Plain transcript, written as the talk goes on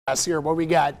here where we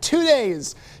got 2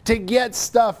 days to get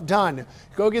stuff done.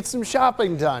 Go get some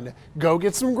shopping done. Go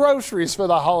get some groceries for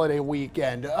the holiday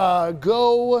weekend.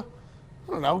 Go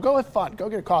have fun. Go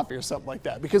get a coffee or something like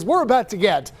that, because we're about to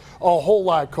get a whole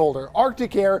lot colder.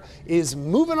 Arctic air is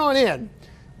moving on in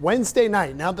Wednesday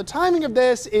night. Now, the timing of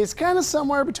this is kind of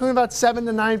somewhere between about 7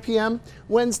 to 9 p.m.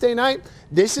 Wednesday night.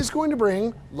 This is going to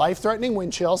bring life-threatening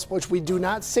wind chills, which we do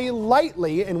not say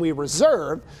lightly and we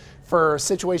reserve for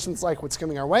situations like what's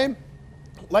coming our way.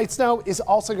 Light snow is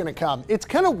also going to come. It's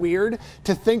kind of weird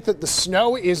to think that the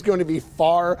snow is going to be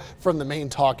far from the main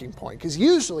talking point, because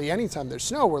usually anytime there's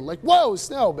snow, we're like, whoa,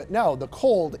 snow. But no, the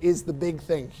cold is the big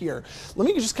thing here. Let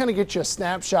me just kind of get you a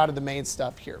snapshot of the main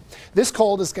stuff here. This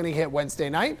cold is going to hit Wednesday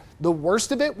night. The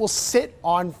worst of it will sit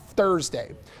on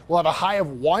Thursday. We'll have a high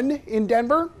of 1 in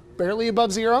Denver, barely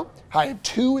above 0, high of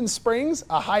 2 in Springs,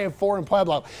 a high of 4 in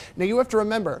Pueblo. Now you have to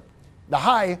remember, the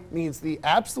high means the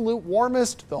absolute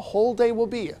warmest the whole day will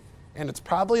be, and it's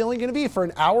probably only going to be for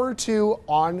an hour or two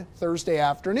on Thursday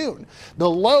afternoon. The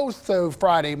low, though,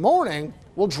 Friday morning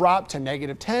will drop to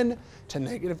 -10 to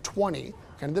 -20,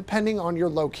 kind of depending on your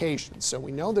location. So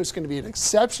we know there's going to be an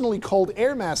exceptionally cold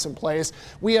air mass in place.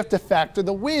 We have to factor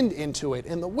the wind into it,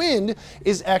 and the wind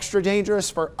is extra dangerous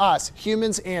for us,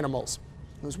 humans, animals.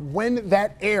 Because when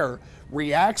that air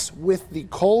reacts with the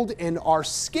cold in our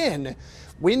skin,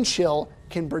 wind chill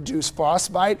can produce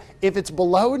frostbite if it's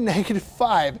below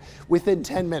 -5 within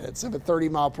 10 minutes of a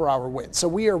 30-mile-per-hour wind. So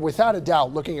we are without a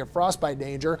doubt looking at frostbite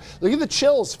danger. Look at the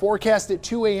chills forecast at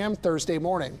 2 a.m. Thursday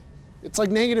morning. It's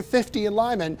like -50 in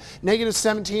Lyman,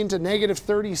 -17 to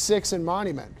 -36 in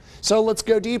Monument. So let's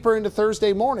go deeper into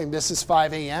Thursday morning. This is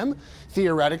 5 a.m.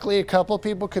 Theoretically, a couple of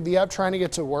people could be up trying to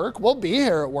get to work. We'll be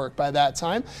here at work by that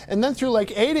time. And then through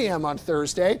like 8 a.m. on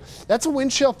Thursday, that's a wind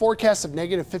chill forecast of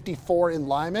 -54 in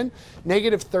Lyman,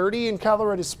 -30 in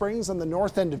Colorado Springs on the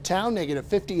north end of town,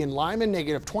 -50 in Lyman,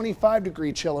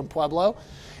 -25-degree chill in Pueblo.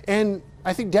 And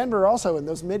I think Denver also in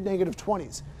those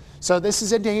mid-20s. So this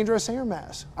is a dangerous air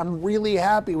mass. I'm really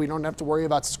happy we don't have to worry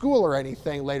about school or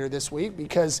anything later this week,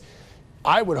 because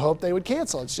I would hope they would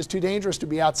cancel. It's just too dangerous to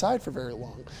be outside for very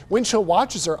long. Wind chill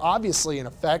watches are obviously in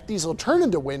effect. These will turn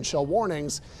into wind chill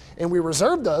warnings, and we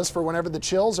reserve those for whenever the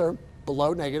chills are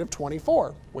below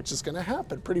 -24, which is going to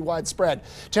happen pretty widespread.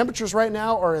 Temperatures right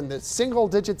now are in the single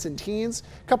digits and teens.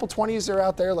 A couple 20s are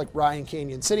out there like Ryan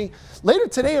Canyon City. Later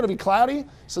today it'll be cloudy,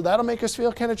 so that'll make us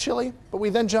feel kind of chilly, but we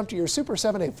then jump to your super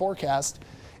 7-day forecast.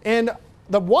 And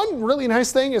the one really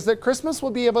nice thing is that Christmas will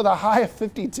be able to high of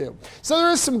 52. So there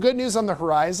is some good news on the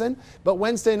horizon, but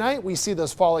Wednesday night we see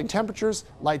those falling temperatures.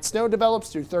 Light snow develops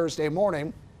through Thursday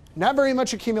morning. Not very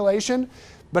much accumulation,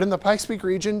 but in the Pikes Peak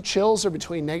region, chills are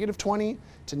between -20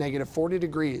 to -40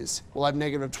 degrees. We'll have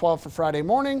 -12 for Friday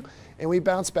morning, and we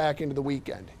bounce back into the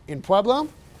weekend. In Pueblo,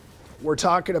 we're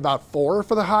talking about 4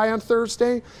 for the high on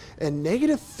Thursday and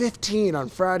 -15 on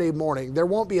Friday morning. There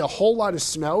won't be a whole lot of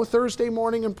snow Thursday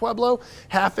morning in Pueblo,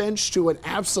 ½ inch to an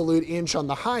absolute inch on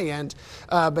the high end,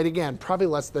 but again, probably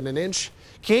less than an inch.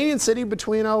 Canyon City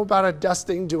between about a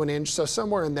dusting to an inch, so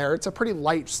somewhere in there. It's a pretty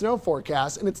light snow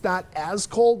forecast, and it's not as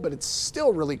cold, but it's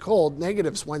still really cold.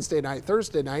 Negatives Wednesday night,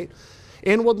 Thursday night.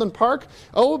 In Woodland Park,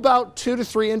 about 2 to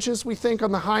 3 inches, we think,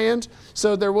 on the high end.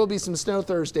 So there will be some snow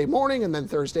Thursday morning, and then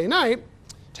Thursday night,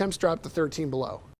 temps drop to 13 below.